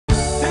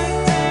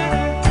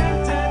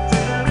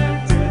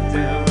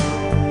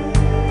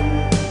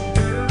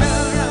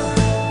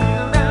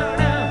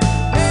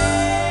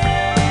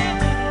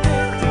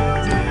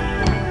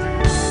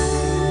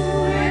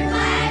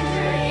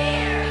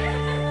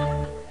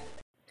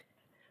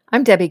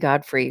I'm Debbie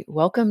Godfrey.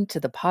 Welcome to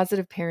the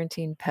Positive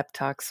Parenting Pep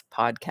Talks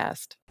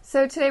podcast.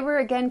 So today we're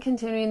again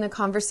continuing the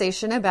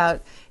conversation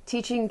about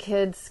teaching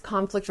kids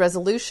conflict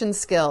resolution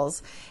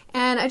skills.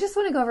 And I just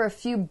want to go over a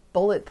few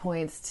bullet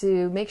points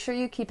to make sure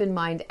you keep in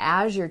mind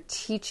as you're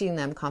teaching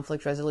them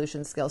conflict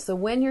resolution skills. So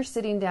when you're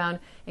sitting down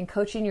and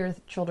coaching your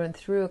children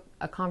through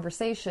a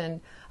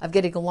conversation of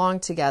getting along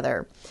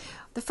together,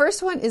 the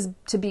first one is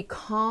to be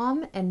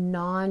calm and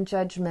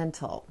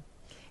non-judgmental.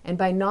 And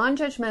by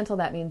non-judgmental,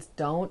 that means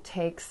don't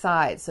take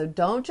sides. So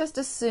don't just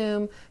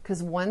assume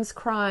because one's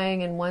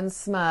crying and one's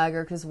smug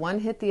or because one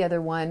hit the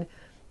other one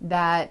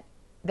that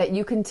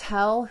you can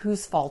tell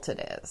whose fault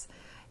it is.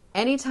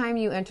 Anytime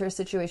you enter a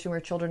situation where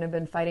children have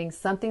been fighting,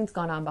 something's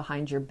gone on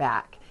behind your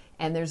back.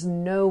 And there's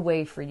no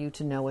way for you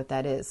to know what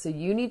that is. So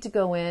you need to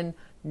go in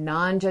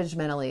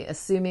non-judgmentally,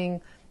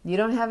 assuming you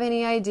don't have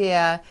any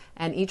idea,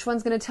 and each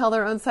one's going to tell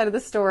their own side of the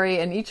story,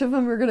 and each of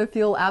them are going to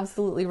feel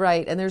absolutely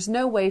right. And there's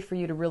no way for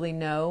you to really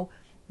know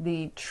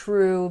the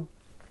true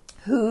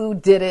who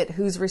did it,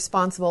 who's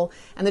responsible.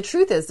 And the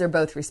truth is they're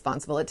both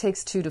responsible. It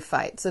takes two to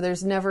fight. So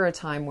there's never a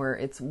time where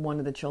it's one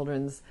of the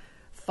children's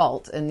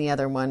fault and the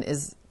other one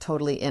is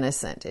totally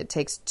innocent. It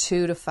takes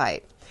two to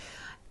fight.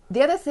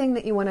 The other thing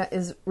that you want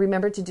to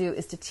remember to do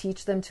is to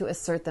teach them to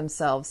assert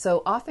themselves.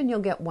 So often you'll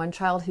get one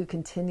child who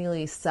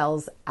continually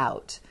sells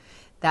out.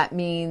 That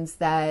means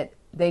that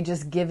they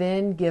just give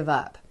in, give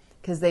up,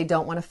 because they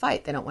don't want to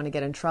fight. They don't want to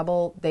get in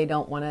trouble. They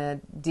don't want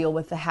to deal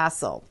with the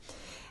hassle.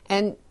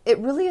 And it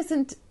really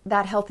isn't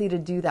that healthy to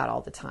do that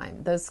all the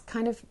time.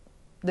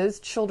 Those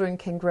children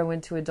can grow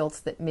into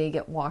adults that may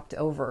get walked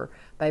over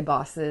by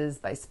bosses,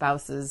 by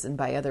spouses, and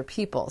by other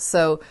people.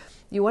 So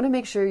you want to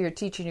make sure you're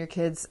teaching your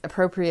kids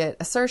appropriate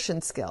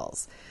assertion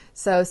skills.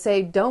 So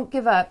say, don't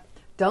give up,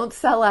 don't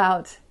sell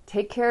out,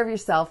 take care of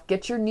yourself,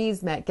 get your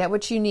needs met, get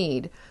what you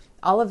need.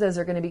 All of those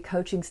are going to be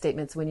coaching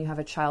statements when you have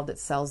a child that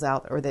sells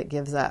out or that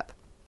gives up.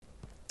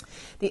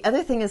 The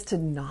other thing is to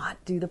not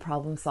do the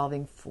problem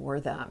solving for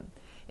them.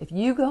 If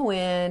you go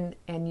in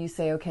and you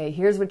say, okay,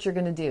 here's what you're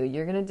going to do.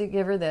 You're going to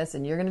give her this,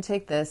 and you're going to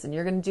take this, and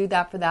you're going to do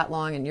that for that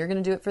long, and you're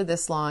going to do it for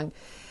this long,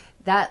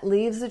 that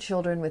leaves the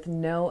children with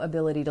no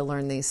ability to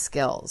learn these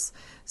skills.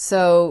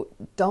 So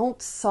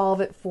don't solve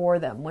it for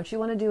them. What you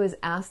want to do is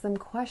ask them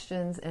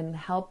questions and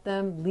help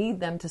them, lead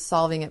them to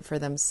solving it for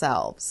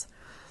themselves.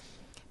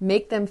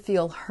 Make them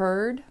feel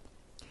heard.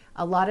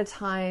 A lot of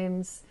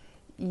times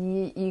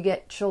you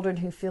get children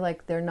who feel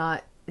like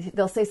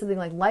they'll say something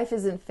like, life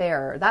isn't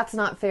fair, that's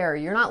not fair,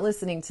 you're not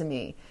listening to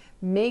me.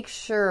 Make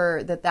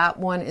sure that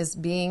one is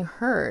being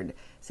heard.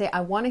 Say,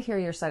 I want to hear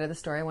your side of the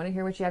story, I want to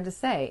hear what you have to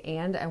say,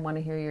 and I want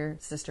to hear your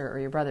sister or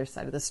your brother's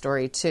side of the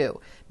story too.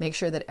 Make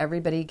sure that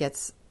everybody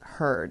gets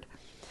heard.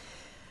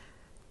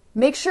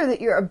 Make sure that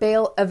you're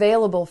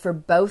available for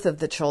both of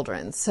the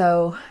children.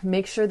 So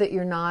make sure that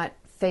you're not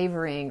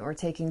favoring or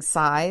taking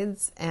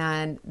sides,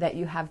 and that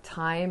you have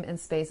time and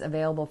space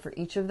available for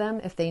each of them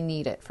if they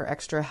need it for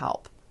extra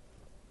help.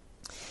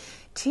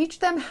 Teach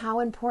them how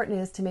important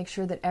it is to make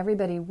sure that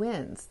everybody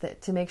wins,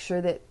 to make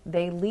sure that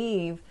they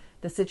leave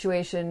the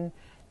situation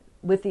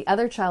with the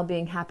other child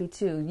being happy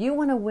too. You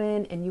want to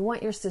win and you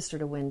want your sister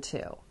to win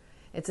too.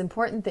 It's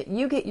important that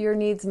you get your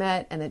needs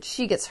met and that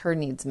she gets her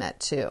needs met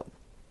too.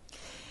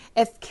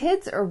 If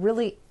kids are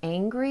really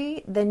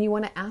angry, then you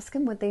want to ask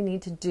them what they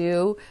need to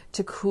do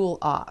to cool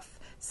off.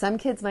 Some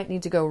kids might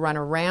need to go run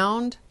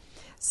around.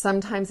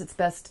 Sometimes it's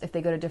best if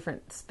they go to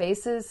different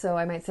spaces. So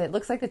I might say, it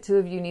looks like the two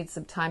of you need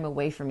some time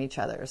away from each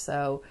other.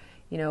 So,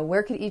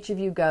 where could each of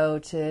you go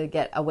to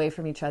get away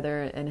from each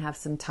other and have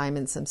some time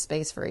and some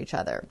space for each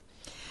other?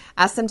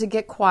 Ask them to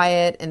get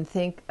quiet and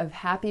think of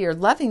happy or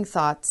loving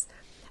thoughts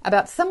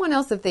about someone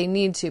else if they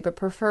need to, but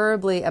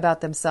preferably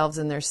about themselves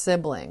and their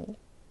sibling.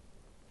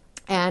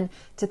 And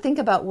to think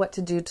about what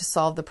to do to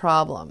solve the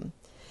problem.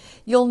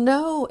 You'll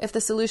know if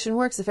the solution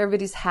works if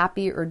everybody's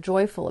happy or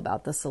joyful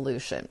about the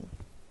solution.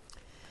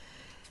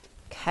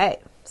 Okay,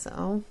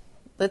 so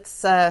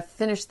let's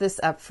finish this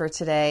up for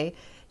today.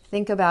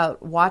 Think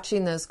about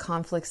watching those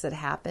conflicts that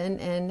happen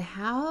and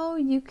how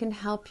you can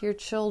help your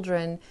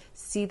children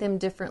see them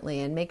differently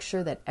and make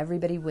sure that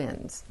everybody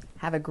wins.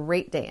 Have a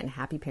great day and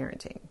happy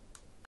parenting.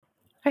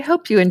 I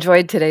hope you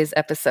enjoyed today's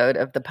episode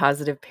of the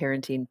Positive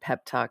Parenting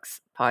Pep Talks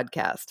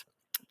podcast.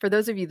 For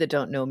those of you that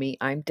don't know me,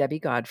 I'm Debbie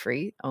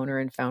Godfrey, owner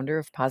and founder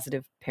of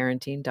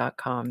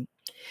positiveparenting.com.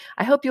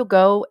 I hope you'll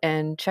go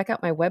and check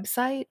out my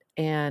website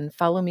and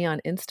follow me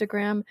on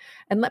Instagram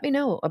and let me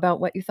know about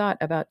what you thought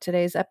about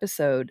today's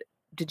episode.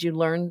 Did you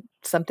learn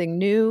something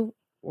new?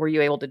 Were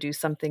you able to do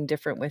something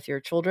different with your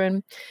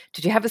children?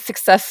 Did you have a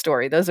success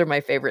story? Those are my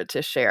favorite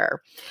to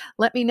share.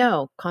 Let me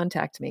know.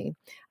 Contact me.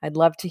 I'd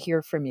love to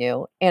hear from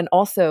you. And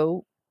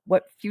also,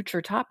 what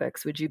future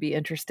topics would you be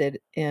interested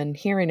in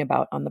hearing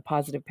about on the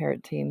Positive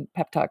Parenting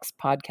Pep Talks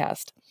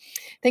podcast?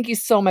 Thank you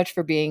so much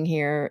for being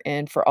here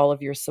and for all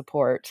of your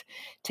support.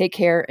 Take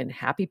care and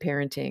happy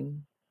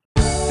parenting.